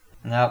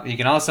 Now, you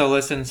can also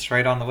listen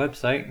straight on the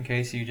website in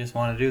case you just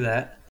want to do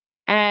that.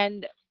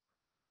 And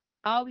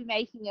I'll be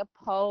making a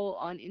poll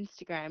on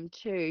Instagram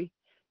too,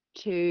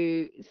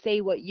 to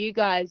see what you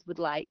guys would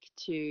like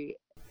to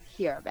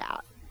hear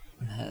about.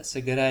 That's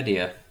a good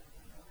idea.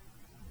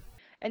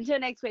 Until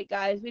next week,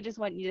 guys, we just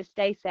want you to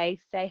stay safe,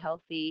 stay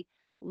healthy,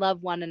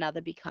 love one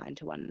another, be kind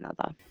to one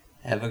another.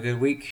 Have a good week.